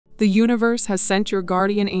The universe has sent your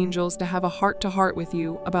guardian angels to have a heart-to-heart with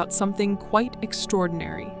you about something quite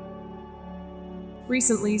extraordinary.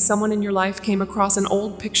 Recently, someone in your life came across an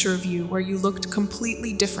old picture of you where you looked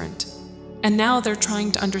completely different, and now they're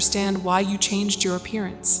trying to understand why you changed your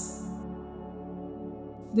appearance.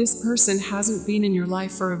 This person hasn't been in your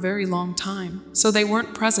life for a very long time, so they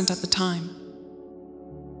weren't present at the time.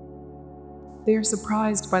 They are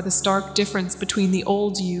surprised by the stark difference between the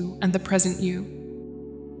old you and the present you.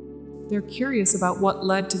 They're curious about what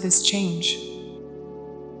led to this change.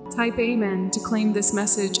 Type Amen to claim this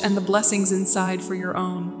message and the blessings inside for your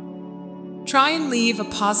own. Try and leave a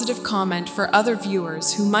positive comment for other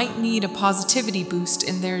viewers who might need a positivity boost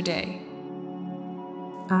in their day.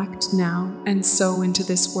 Act now and sow into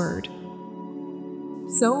this word.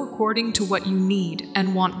 Sow according to what you need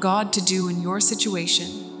and want God to do in your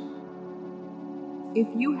situation. If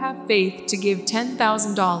you have faith to give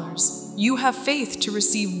 $10,000, you have faith to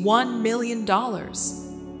receive $1 million.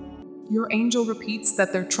 Your angel repeats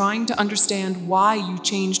that they're trying to understand why you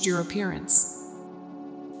changed your appearance.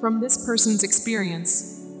 From this person's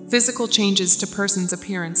experience, physical changes to person's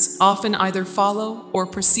appearance often either follow or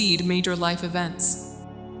precede major life events.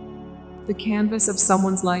 The canvas of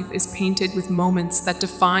someone's life is painted with moments that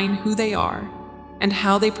define who they are and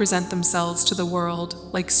how they present themselves to the world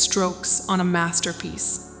like strokes on a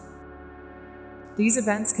masterpiece. These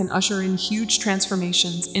events can usher in huge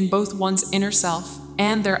transformations in both one's inner self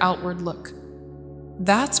and their outward look.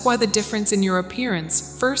 That's why the difference in your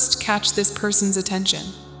appearance first catch this person's attention.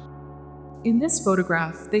 In this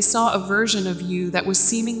photograph, they saw a version of you that was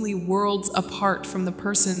seemingly worlds apart from the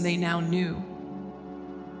person they now knew.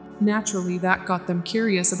 Naturally, that got them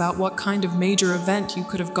curious about what kind of major event you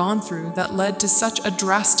could have gone through that led to such a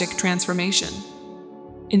drastic transformation.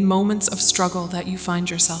 In moments of struggle that you find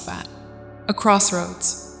yourself at, a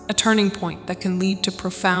crossroads, a turning point that can lead to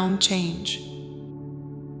profound change.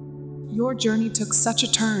 Your journey took such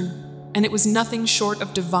a turn, and it was nothing short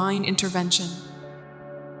of divine intervention.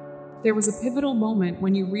 There was a pivotal moment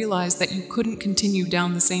when you realized that you couldn't continue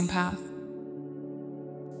down the same path.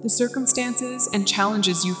 The circumstances and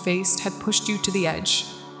challenges you faced had pushed you to the edge,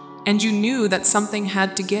 and you knew that something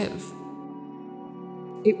had to give.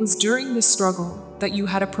 It was during this struggle that you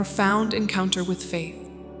had a profound encounter with faith,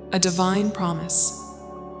 a divine promise.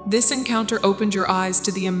 This encounter opened your eyes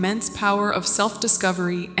to the immense power of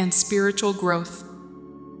self-discovery and spiritual growth.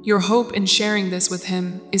 Your hope in sharing this with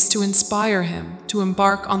him is to inspire him to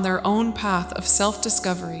embark on their own path of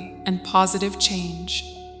self-discovery and positive change.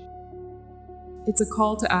 It's a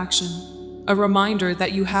call to action, a reminder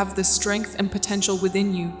that you have the strength and potential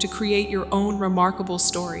within you to create your own remarkable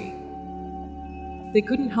story. They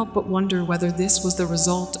couldn't help but wonder whether this was the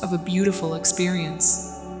result of a beautiful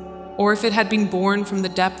experience, or if it had been born from the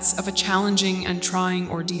depths of a challenging and trying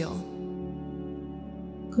ordeal.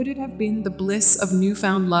 Could it have been the bliss of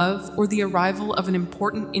newfound love or the arrival of an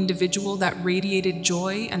important individual that radiated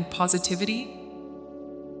joy and positivity?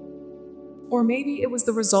 Or maybe it was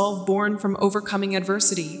the resolve born from overcoming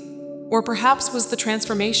adversity, or perhaps was the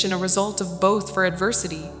transformation a result of both, for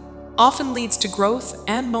adversity often leads to growth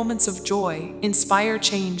and moments of joy inspire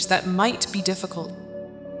change that might be difficult.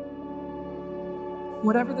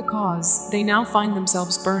 Whatever the cause, they now find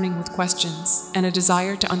themselves burning with questions and a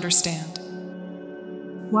desire to understand.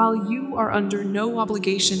 While you are under no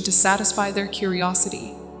obligation to satisfy their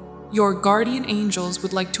curiosity, your guardian angels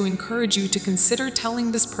would like to encourage you to consider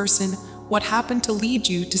telling this person what happened to lead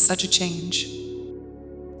you to such a change.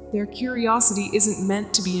 Their curiosity isn't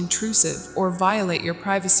meant to be intrusive or violate your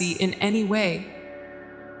privacy in any way,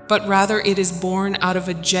 but rather it is born out of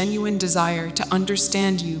a genuine desire to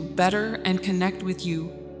understand you better and connect with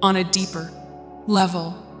you on a deeper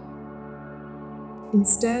level.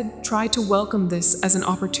 Instead, try to welcome this as an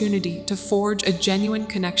opportunity to forge a genuine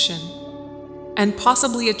connection and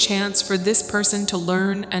possibly a chance for this person to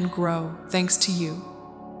learn and grow thanks to you.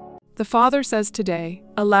 The Father says today,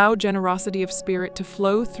 allow generosity of spirit to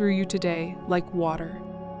flow through you today like water.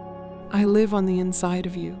 I live on the inside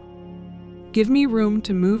of you. Give me room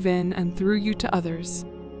to move in and through you to others.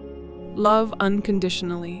 Love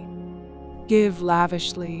unconditionally. Give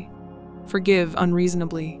lavishly. Forgive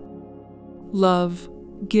unreasonably. Love,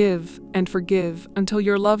 give, and forgive until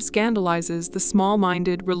your love scandalizes the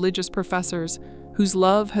small-minded religious professors whose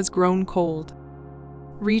love has grown cold.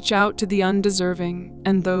 Reach out to the undeserving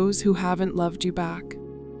and those who haven't loved you back.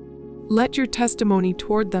 Let your testimony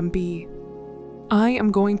toward them be, I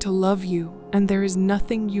am going to love you, and there is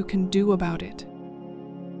nothing you can do about it.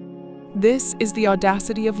 This is the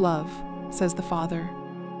audacity of love, says the Father.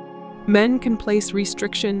 Men can place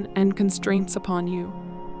restriction and constraints upon you,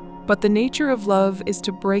 But the nature of love is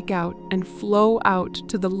to break out and flow out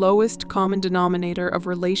to the lowest common denominator of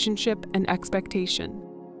relationship and expectation.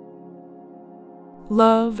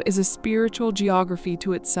 Love is a spiritual geography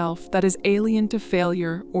to itself that is alien to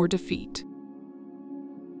failure or defeat.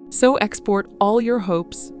 So export all your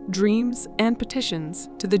hopes, dreams, and petitions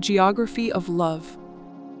to the geography of love.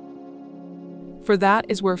 For that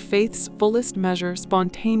is where faith's fullest measure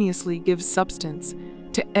spontaneously gives substance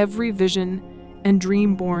to every vision and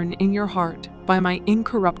dream born in your heart by my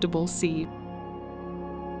incorruptible seed.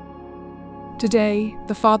 Today,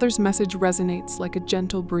 the Father's message resonates like a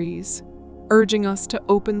gentle breeze, urging us to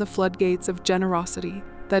open the floodgates of generosity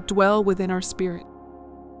that dwell within our spirit.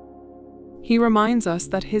 He reminds us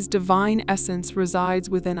that His divine essence resides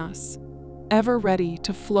within us, ever ready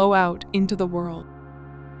to flow out into the world.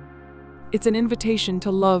 It's an invitation to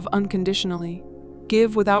love unconditionally,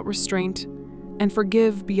 give without restraint, and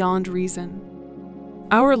forgive beyond reason.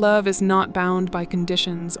 Our love is not bound by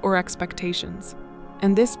conditions or expectations,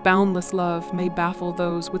 and this boundless love may baffle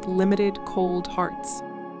those with limited, cold hearts.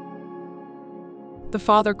 The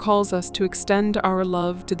Father calls us to extend our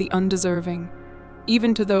love to the undeserving,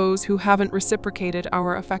 even to those who haven't reciprocated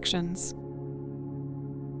our affections.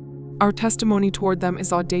 Our testimony toward them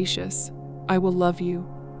is audacious. I will love you,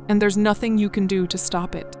 and there's nothing you can do to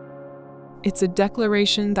stop it. It's a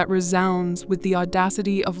declaration that resounds with the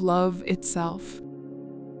audacity of love itself.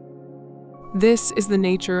 This is the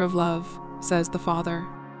nature of love, says the Father.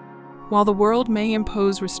 While the world may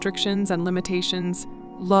impose restrictions and limitations,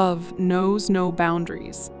 love knows no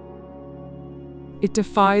boundaries. It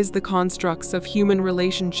defies the constructs of human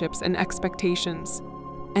relationships and expectations,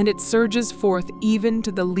 and it surges forth even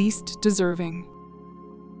to the least deserving.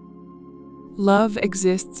 Love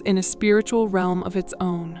exists in a spiritual realm of its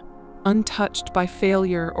own, untouched by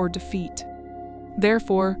failure or defeat.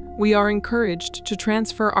 Therefore, we are encouraged to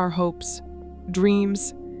transfer our hopes,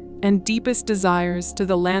 dreams, and deepest desires to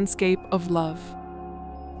the landscape of love.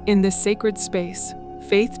 In this sacred space,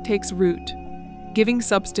 faith takes root, giving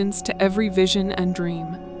substance to every vision and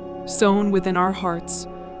dream, sown within our hearts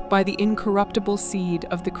by the incorruptible seed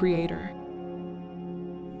of the Creator.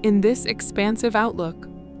 In this expansive outlook,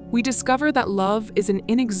 we discover that love is an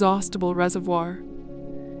inexhaustible reservoir,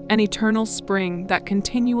 an eternal spring that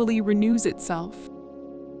continually renews itself.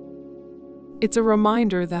 It's a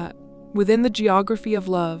reminder that, within the geography of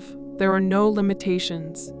love, there are no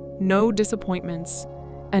limitations, no disappointments,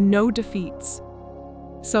 and no defeats.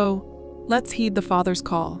 So, let's heed the Father's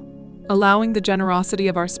call, allowing the generosity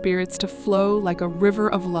of our spirits to flow like a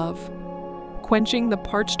river of love, quenching the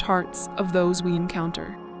parched hearts of those we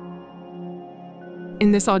encounter.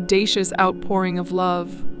 In this audacious outpouring of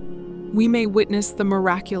love, we may witness the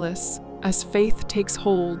miraculous as faith takes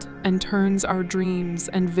hold and turns our dreams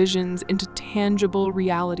and visions into tangible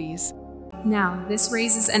realities. Now, this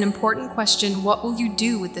raises an important question: what will you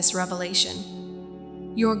do with this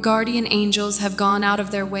revelation? Your guardian angels have gone out of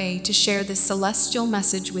their way to share this celestial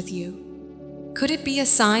message with you. Could it be a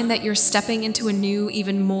sign that you're stepping into a new,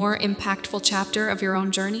 even more impactful chapter of your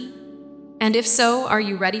own journey? And if so, are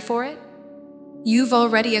you ready for it? You've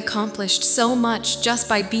already accomplished so much just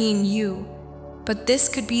by being you, but this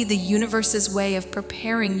could be the universe's way of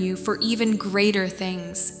preparing you for even greater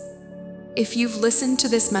things. If you've listened to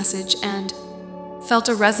this message and felt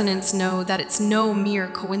a resonance, know that it's no mere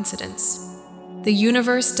coincidence. The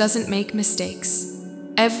universe doesn't make mistakes.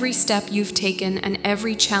 Every step you've taken and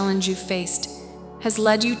every challenge you've faced has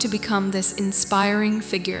led you to become this inspiring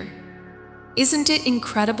figure. Isn't it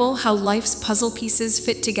incredible how life's puzzle pieces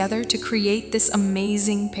fit together to create this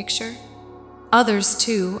amazing picture? Others,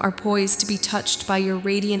 too, are poised to be touched by your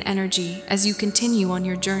radiant energy as you continue on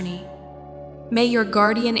your journey. May your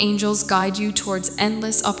guardian angels guide you towards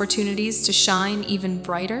endless opportunities to shine even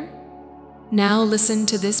brighter. Now listen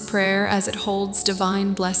to this prayer as it holds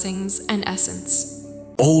divine blessings and essence.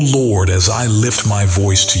 O Lord, as I lift my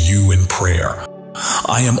voice to you in prayer,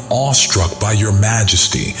 I am awestruck by your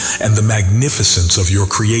majesty and the magnificence of your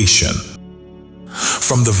creation.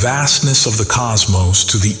 From the vastness of the cosmos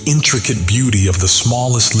to the intricate beauty of the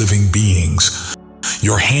smallest living beings,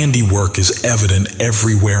 your handiwork is evident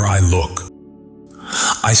everywhere I look.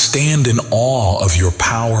 I stand in awe of your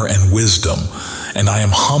power and wisdom, and I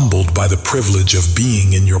am humbled by the privilege of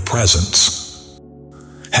being in your presence.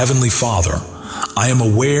 Heavenly Father, I am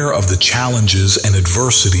aware of the challenges and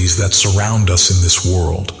adversities that surround us in this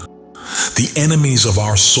world. The enemies of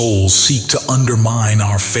our souls seek to undermine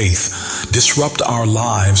our faith, disrupt our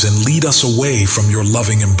lives, and lead us away from your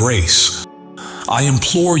loving embrace. I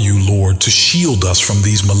implore you, Lord, to shield us from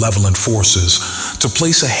these malevolent forces, to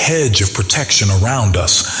place a hedge of protection around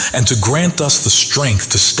us, and to grant us the strength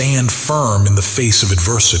to stand firm in the face of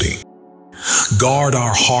adversity. Guard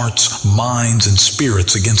our hearts, minds, and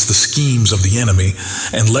spirits against the schemes of the enemy,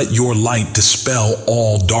 and let your light dispel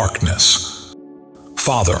all darkness.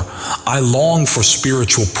 Father, I long for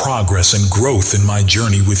spiritual progress and growth in my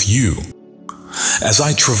journey with you. As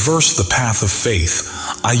I traverse the path of faith,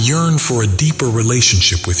 I yearn for a deeper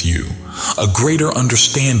relationship with you, a greater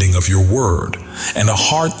understanding of your word, and a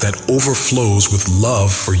heart that overflows with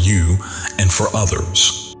love for you and for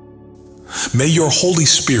others. May your Holy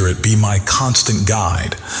Spirit be my constant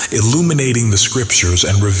guide, illuminating the scriptures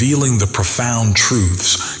and revealing the profound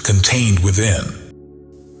truths contained within.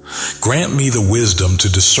 Grant me the wisdom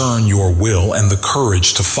to discern your will and the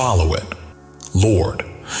courage to follow it. Lord,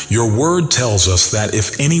 your word tells us that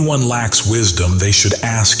if anyone lacks wisdom, they should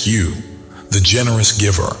ask you, the generous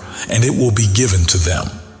giver, and it will be given to them.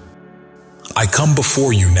 I come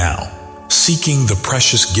before you now, seeking the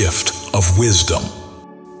precious gift of wisdom.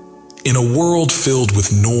 In a world filled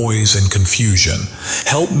with noise and confusion,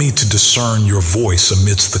 help me to discern your voice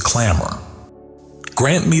amidst the clamor.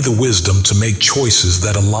 Grant me the wisdom to make choices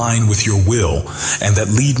that align with your will and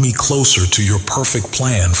that lead me closer to your perfect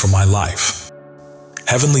plan for my life.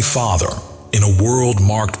 Heavenly Father, in a world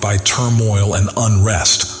marked by turmoil and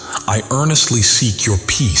unrest, I earnestly seek your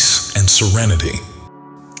peace and serenity.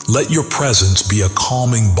 Let your presence be a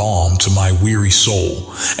calming balm to my weary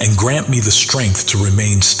soul, and grant me the strength to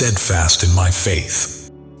remain steadfast in my faith.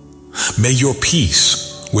 May your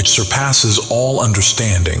peace, which surpasses all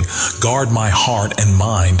understanding, guard my heart and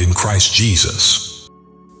mind in Christ Jesus.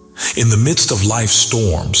 In the midst of life's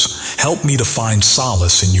storms, help me to find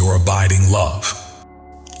solace in your abiding love.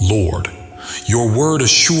 Lord, your word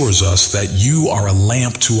assures us that you are a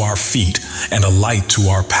lamp to our feet and a light to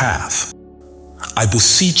our path. I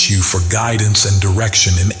beseech you for guidance and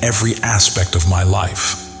direction in every aspect of my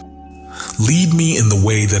life. Lead me in the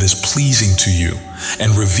way that is pleasing to you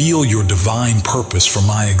and reveal your divine purpose for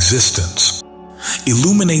my existence.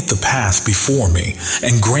 Illuminate the path before me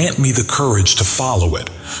and grant me the courage to follow it,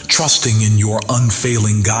 trusting in your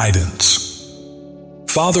unfailing guidance.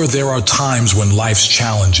 Father, there are times when life's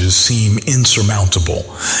challenges seem insurmountable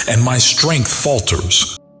and my strength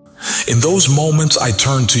falters. In those moments, I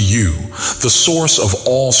turn to you, the source of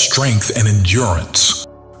all strength and endurance.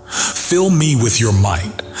 Fill me with your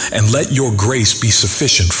might and let your grace be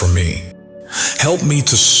sufficient for me. Help me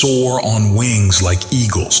to soar on wings like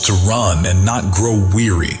eagles, to run and not grow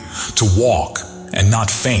weary, to walk and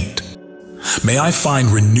not faint. May I find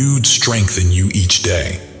renewed strength in you each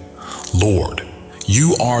day. Lord,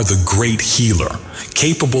 you are the great healer,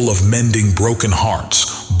 capable of mending broken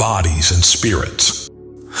hearts, bodies, and spirits.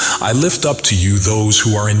 I lift up to you those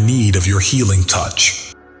who are in need of your healing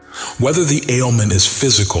touch. Whether the ailment is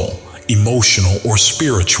physical, emotional, or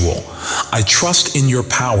spiritual, I trust in your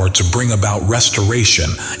power to bring about restoration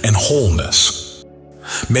and wholeness.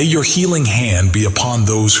 May your healing hand be upon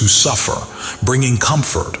those who suffer, bringing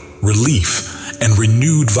comfort, relief, and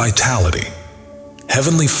renewed vitality.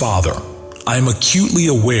 Heavenly Father, I am acutely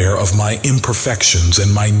aware of my imperfections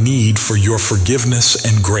and my need for your forgiveness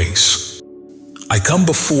and grace. I come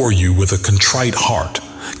before you with a contrite heart,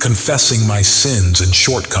 confessing my sins and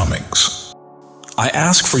shortcomings. I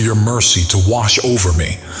ask for your mercy to wash over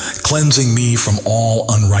me, cleansing me from all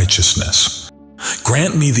unrighteousness.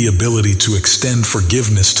 Grant me the ability to extend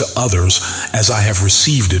forgiveness to others as I have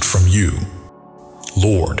received it from you.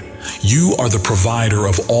 Lord, you are the provider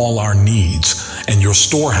of all our needs, and your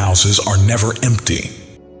storehouses are never empty.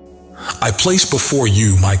 I place before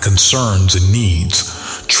you my concerns and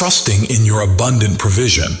needs, trusting in your abundant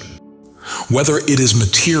provision. Whether it is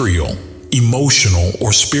material, emotional,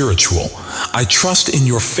 or spiritual, I trust in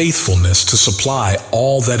your faithfulness to supply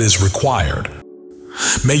all that is required.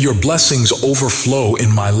 May your blessings overflow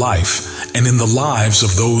in my life and in the lives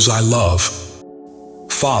of those I love.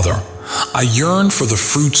 Father, I yearn for the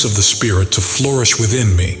fruits of the Spirit to flourish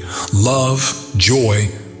within me: love, joy,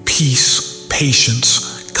 peace,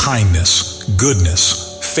 patience, kindness,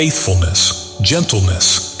 goodness, faithfulness,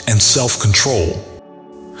 gentleness, and self-control.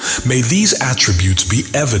 May these attributes be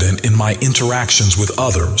evident in my interactions with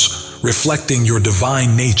others, reflecting your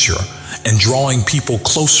divine nature and drawing people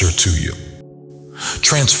closer to you.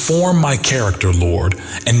 Transform my character, Lord,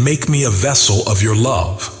 and make me a vessel of your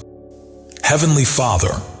love. Heavenly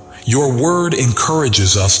Father, your word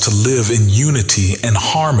encourages us to live in unity and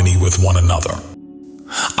harmony with one another.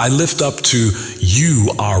 I lift up to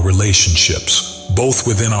you our relationships, both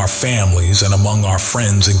within our families and among our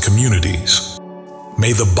friends and communities.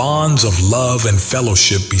 May the bonds of love and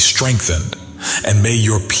fellowship be strengthened, and may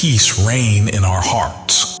your peace reign in our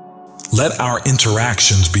hearts. Let our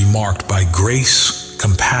interactions be marked by grace,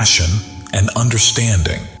 compassion, and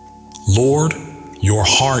understanding. Lord, your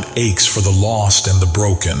heart aches for the lost and the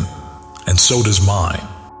broken, and so does mine.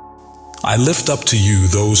 I lift up to you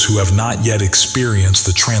those who have not yet experienced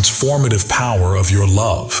the transformative power of your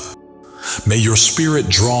love. May your Spirit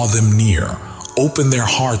draw them near, open their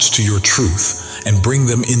hearts to your truth, and bring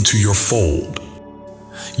them into your fold.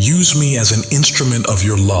 Use me as an instrument of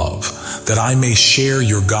your love, that I may share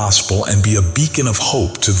your gospel and be a beacon of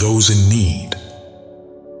hope to those in need.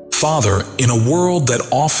 Father, in a world that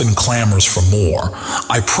often clamors for more,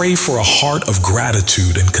 I pray for a heart of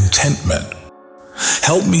gratitude and contentment.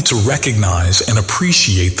 Help me to recognize and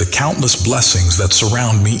appreciate the countless blessings that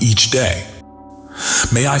surround me each day.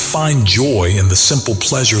 May I find joy in the simple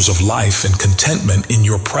pleasures of life and contentment in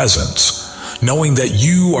your presence, knowing that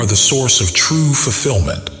you are the source of true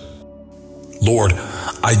fulfillment. Lord,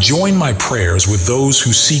 I join my prayers with those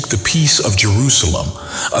who seek the peace of Jerusalem,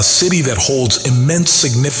 a city that holds immense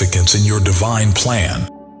significance in your divine plan.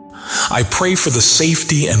 I pray for the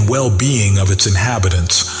safety and well-being of its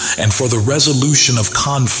inhabitants and for the resolution of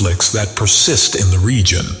conflicts that persist in the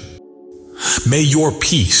region. May your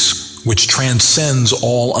peace, which transcends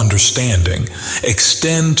all understanding,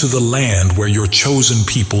 extend to the land where your chosen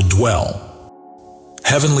people dwell.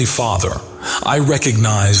 Heavenly Father, I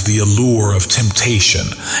recognize the allure of temptation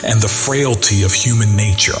and the frailty of human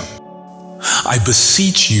nature. I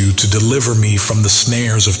beseech you to deliver me from the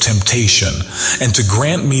snares of temptation and to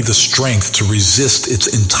grant me the strength to resist its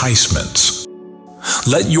enticements.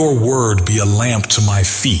 Let your word be a lamp to my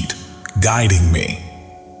feet, guiding me,